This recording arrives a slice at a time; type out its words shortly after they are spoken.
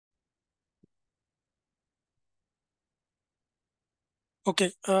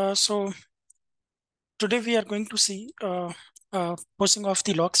Okay, so today we are going to see posting of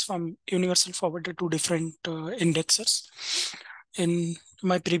the logs from universal forwarder to different indexers. In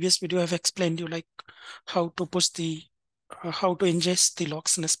my previous video, I've explained you like how to push the how to ingest the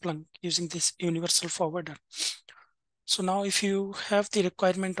logs in Splunk using this universal forwarder. So now, if you have the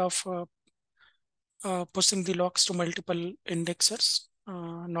requirement of pushing the logs to multiple indexers,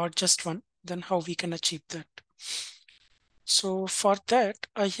 not just one, then how we can achieve that? So for that,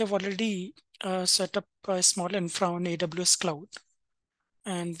 I have already set up a small infra on AWS cloud,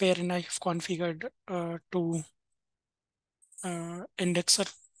 and wherein I have configured two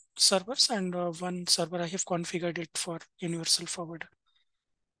indexer servers, and one server I have configured it for universal forwarder.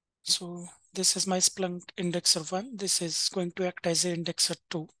 So this is my Splunk indexer 1. This is going to act as an indexer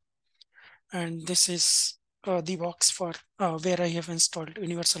 2. And this is the box for where I have installed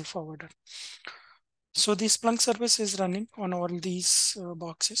universal forwarder. So the Splunk service is running on all these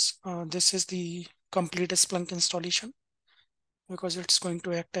boxes. This is the complete Splunk installation because it's going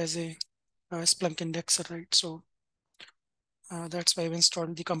to act as a Splunk indexer, right? So that's why I've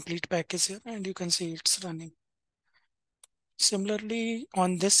installed the complete package here, and you can see it's running. Similarly,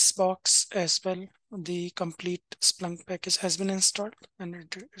 on this box as well, the complete Splunk package has been installed and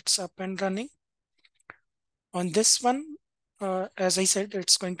it's up and running. On this one, as I said,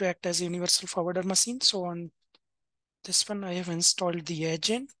 it's going to act as a universal forwarder machine. So on this one, I have installed the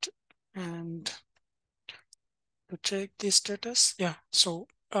agent, and to check the status, yeah. So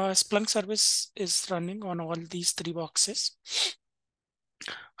Splunk service is running on all these three boxes.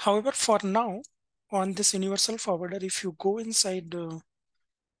 However, for now, on this universal forwarder, if you go inside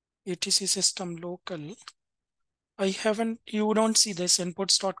etc system local, you don't see this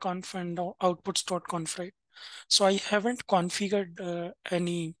inputs.conf and outputs.conf, right? So I haven't configured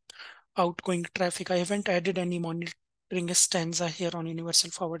any outgoing traffic. I haven't added any monitoring stanza here on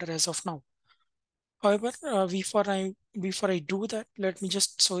universal forwarder as of now. However, before I do that, let me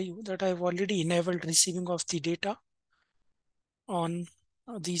just show you that I've already enabled receiving of the data on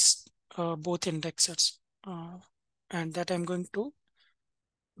these both indexers, and that I'm going to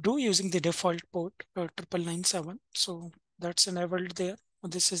do using the default port 9997. So that's enabled there.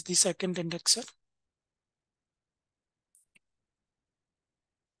 This is the second indexer.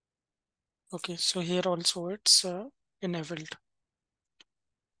 Okay, so here also it's enabled.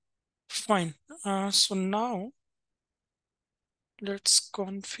 Fine. So now let's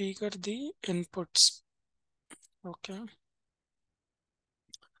configure the inputs. Okay,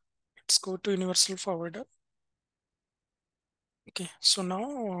 let's go to universal forwarder. Okay, so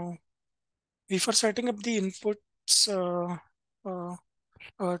now before setting up the inputs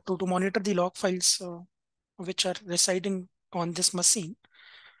to monitor the log files which are residing on this machine,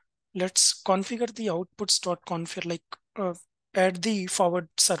 let's configure the outputs.conf, like add the forward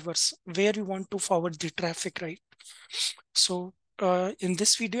servers where you want to forward the traffic, right? So in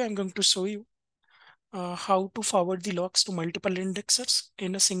this video, I'm going to show you how to forward the logs to multiple indexers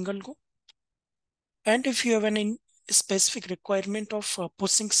in a single go. And if you have any specific requirement of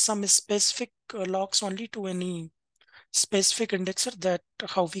pushing some specific logs only to any specific indexer, that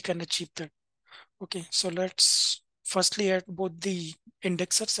how we can achieve that. Okay, so let's firstly add both the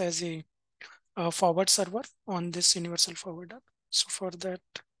indexers as a forward server on this universal forwarder. So for that,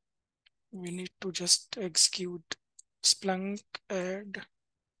 we need to just execute Splunk add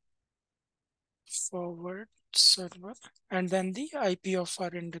forward server and then the IP of our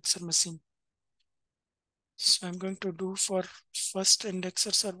indexer machine. So I'm going to do for first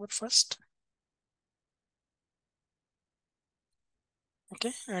indexer server first.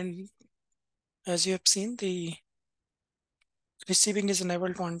 Okay, and as you have seen, the receiving is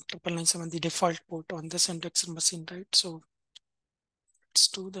enabled on 9997, the default port on this indexer machine, right? So let's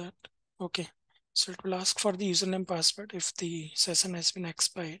do that. Okay, so it will ask for the username password if the session has been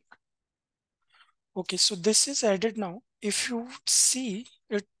expired. Okay, so this is added now. If you see,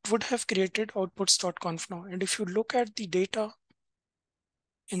 it would have created outputs.conf now. And if you look at the data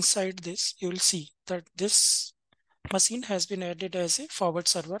inside this, you will see that this machine has been added as a forward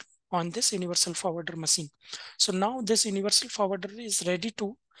server on this universal forwarder machine. So now this universal forwarder is ready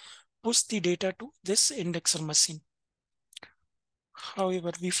to push the data to this indexer machine.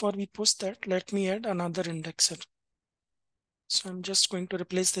 However, before we push that, let me add another indexer. So I'm just going to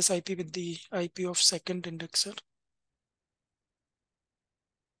replace this IP with the IP of second indexer.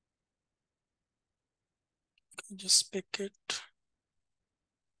 Just pick it.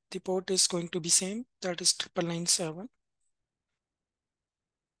 The port is going to be same, that is 9997.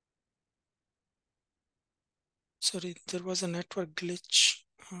 Sorry, there was a network glitch.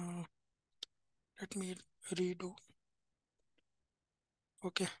 Let me redo.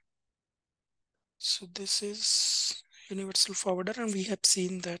 Okay. So this is universal forwarder, and we have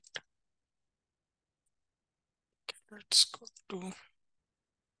seen that. Okay, let's go to.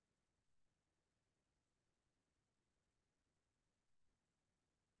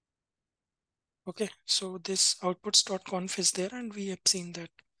 Okay, so this outputs.conf is there, and we have seen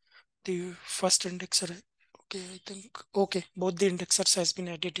that the first indexer. Okay, I think, okay, both the indexers has been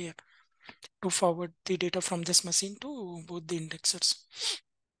added here to forward the data from this machine to both the indexers.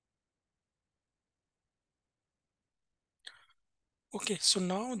 Okay, so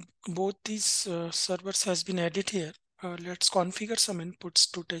now both these servers has been added here. Let's configure some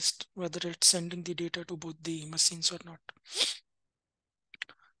inputs to test whether it's sending the data to both the machines or not.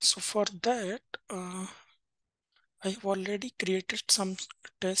 So for that, I have already created some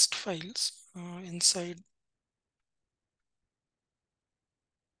test files inside.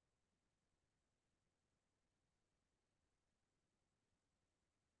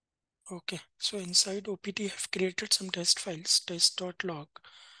 Okay, so inside OPT I have created some test files, test.log,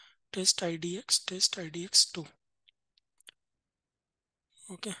 test IDX, test IDX2.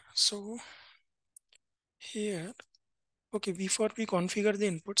 Okay, so here, okay, before we configure the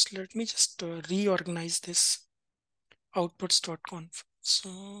inputs, let me just reorganize this outputs.conf.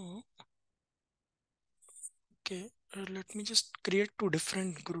 So, okay, let me just create two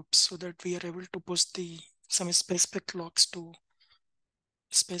different groups so that we are able to push the some specific logs to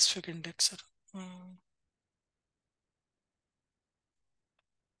specific indexer. Um,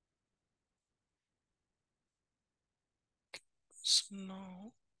 so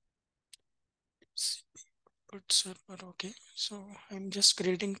now, put server. Okay, so I'm just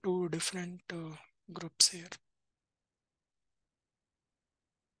creating two different groups here.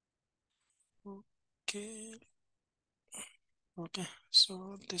 Okay, okay,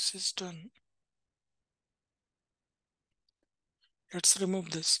 so this is done. Let's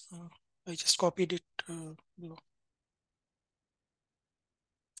remove this. I just copied it below.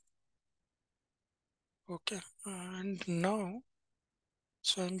 Okay, and now,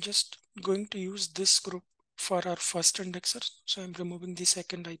 so I'm just going to use this group for our first indexer. So I'm removing the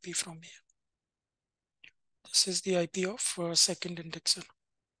second IP from here. This is the IP of second indexer.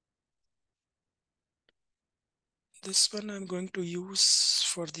 This one I'm going to use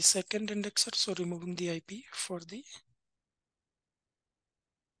for the second indexer. So removing the IP for the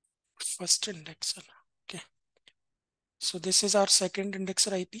first indexer. Okay. So this is our second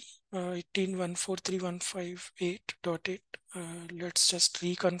indexer IP, 18.143.158.8. Let's just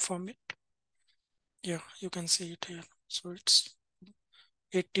reconfirm it. Yeah, you can see it here. So it's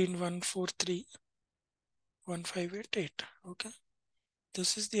 18.143.158.8. Okay.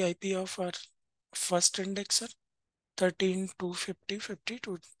 This is the IP of our first indexer, 13.250.50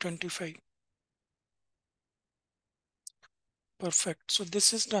 to 25. Perfect. So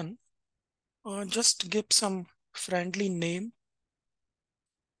this is done. Just give some friendly name.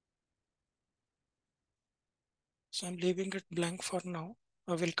 So I'm leaving it blank for now.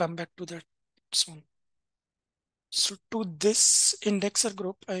 I will come back to that soon. So to this indexer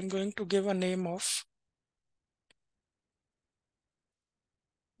group, I'm going to give a name of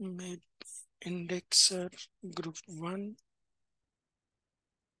maybe indexer group 1.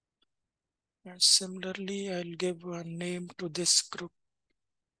 And similarly, I'll give a name to this group,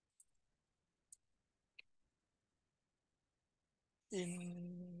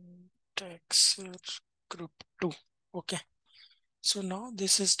 indexer group 2. Okay. So now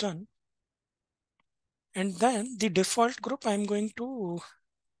this is done. And then the default group I'm going to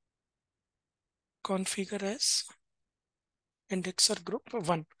configure as indexer group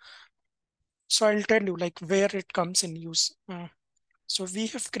 1. So I'll tell you like where it comes in use. So we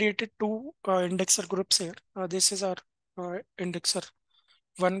have created two indexer groups here. This is our indexer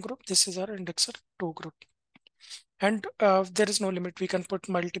 1 group. This is our indexer 2 group. And there is no limit. We can put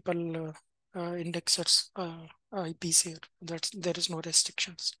multiple indexers IPs here. There is no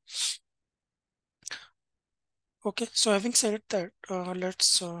restrictions. Okay, so having said that,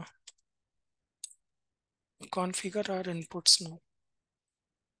 let's configure our inputs now.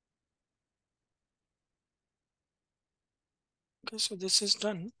 Okay, so this is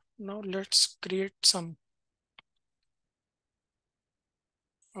done. Now let's create some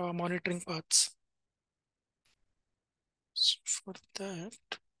monitoring paths. So for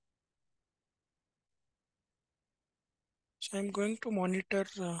that, so I'm going to monitor.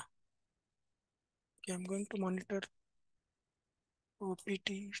 Okay, I'm going to monitor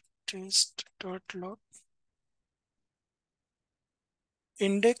opt test.log.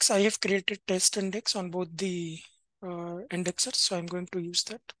 Index, I have created test index on both the indexers, so I'm going to use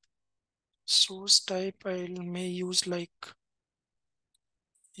that. Source type I may use like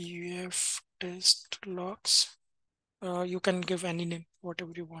ef test logs. You can give any name,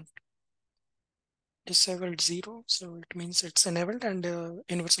 whatever you want. Disabled 0, so it means it's enabled, and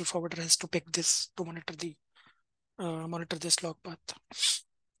universal forwarder has to pick this to monitor this log path.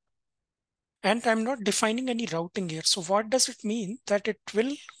 And I'm not defining any routing here. So what does it mean? That it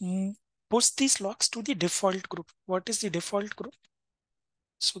will push these logs to the default group. What is the default group?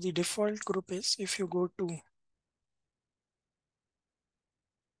 So the default group is, if you go to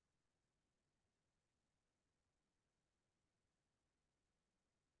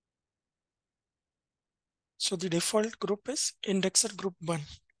so the default group is indexer group 1,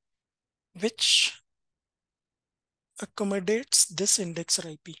 which accommodates this indexer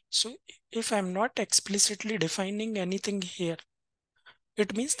IP. So if I'm not explicitly defining anything here,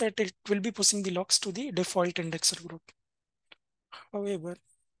 it means that it will be pushing the logs to the default indexer group. However,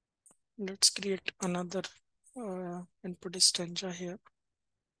 let's create another input stanza here.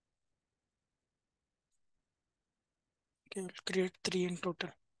 Okay, we'll create 3 in total.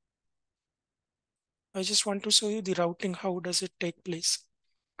 I just want to show you the routing, how does it take place.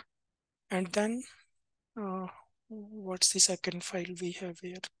 And then what's the second file we have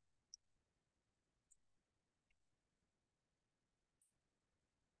here?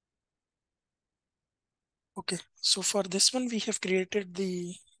 Okay, so for this one, we have created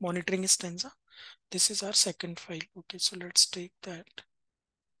the monitoring stanza. This is our second file. Okay, so let's take that.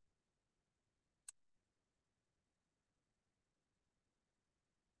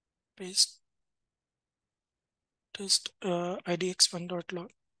 Paste test idx1.log.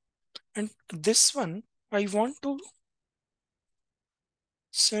 And this one, I want to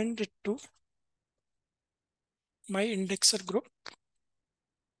send it to my indexer group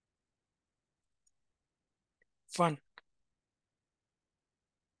 1.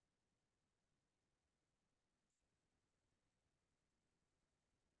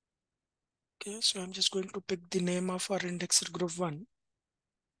 Okay, so I'm just going to pick the name of our indexer group 1.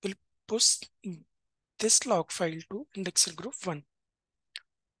 We'll push this log file to indexer group 1.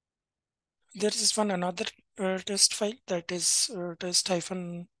 There is one another test file, that is test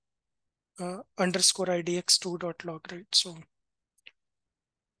hyphen underscore idx2.log, right? So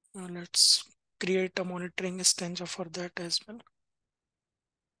let's create a monitoring stanza for that as well.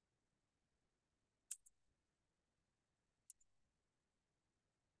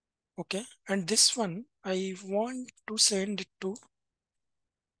 Okay, and this one I want to send it to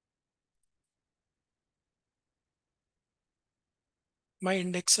my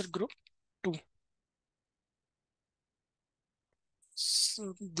indexer group 2.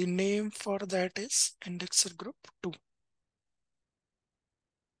 So the name for that is indexer group 2.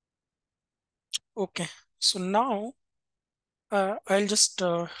 Okay, so now I'll just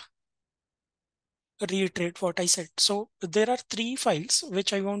reiterate what I said. So there are 3 files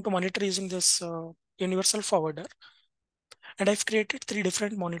which I want to monitor using this universal forwarder. And I've created 3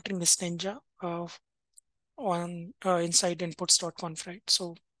 different monitoring stanza on inside inputs.conf, right?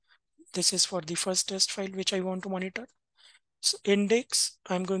 So this is for the first test file which I want to monitor. So index,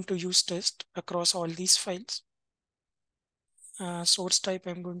 I'm going to use test across all these files. Source type,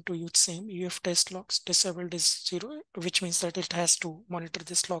 I'm going to use same uf test logs. Disabled is 0, which means that it has to monitor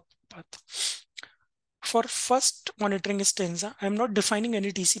this log path. For first monitoring stanza, I'm not defining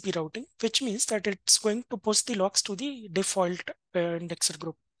any TCP routing, which means that it's going to push the logs to the default indexer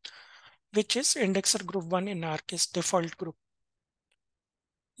group, which is indexer group 1 in our case, default group.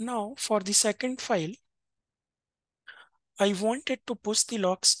 Now for the second file, I wanted to push the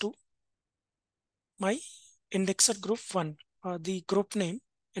logs to my indexer group 1, the group name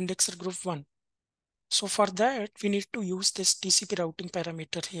indexer group 1. So for that, we need to use this TCP routing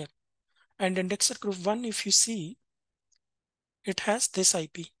parameter here. And indexer group 1, if you see, it has this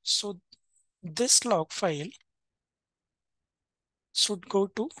IP. So this log file should go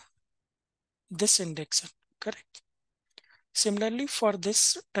to this indexer, correct? Similarly, for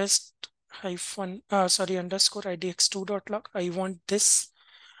this test hyphen, underscore idx2.log, I want this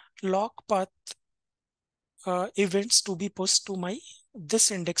log path events to be pushed to my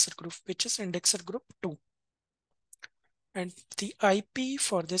this indexer group, which is indexer group 2. And the IP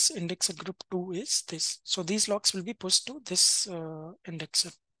for this indexer group 2 is this. So these logs will be pushed to this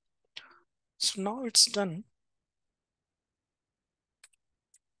indexer. So now it's done.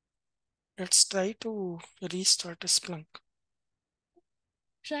 Let's try to restart a Splunk.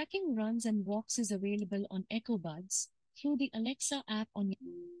 Tracking runs and walks is available on EchoBuds through the Alexa app on your.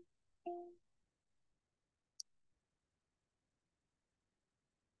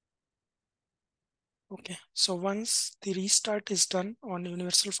 Okay, so once the restart is done on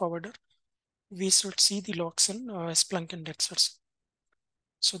universal forwarder, we should see the logs in Splunk indexers.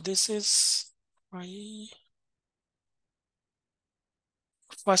 So this is my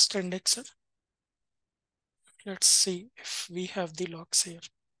first indexer. Let's see if we have the logs here.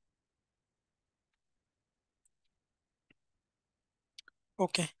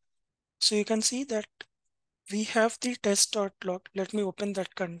 Okay, so you can see that we have the test.log. Let me open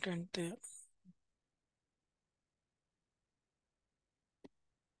that content there.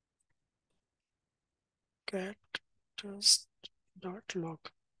 Cat test.log.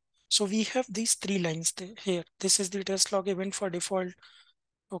 So we have these three lines there, here. This is the test log event for default.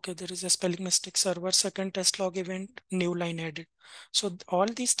 Okay, there is a spelling mistake server, second test log event, new line added. So all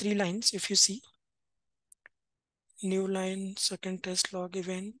these three lines, if you see, new line, second test log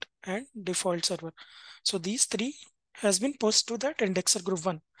event, and default server. So these three has been pushed to that indexer group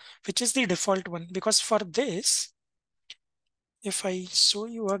one, which is the default one. Because for this, if I show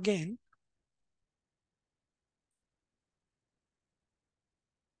you again,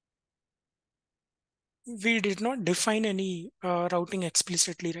 we did not define any routing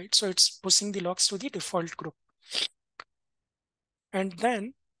explicitly, right? So it's pushing the logs to the default group. And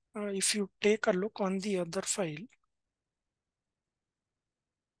then if you take a look on the other file,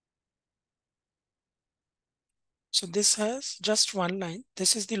 so this has just one line.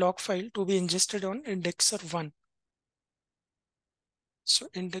 This is the log file to be ingested on indexer one. So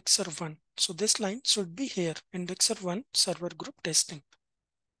indexer one. So this line should be here, indexer one server group testing.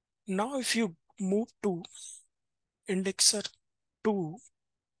 Now, if you move to indexer two,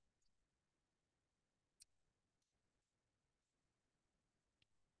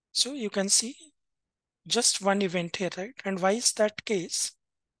 so you can see just one event here, right? And why is that case?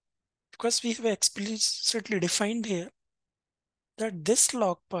 Because we have explicitly defined here that this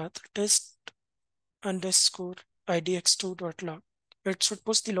log path test underscore idx2.log, it should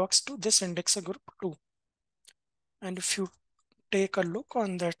push the logs to this indexer group 2. And if you take a look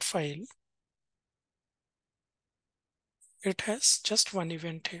on that file, it has just one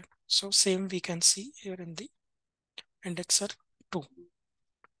event here. So same we can see here in the indexer 2.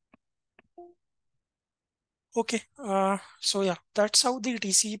 Okay, so yeah, that's how the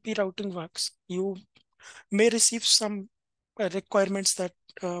TCP routing works. You may receive some requirements that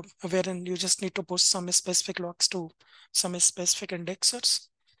wherein you just need to post some specific logs to some specific indexers.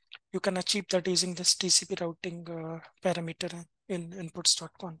 You can achieve that using this TCP routing parameter in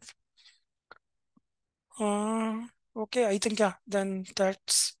inputs.conf. Okay, I think yeah, then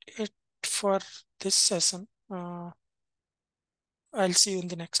that's it for this session. I'll see you in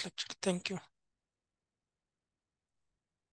the next lecture. Thank you.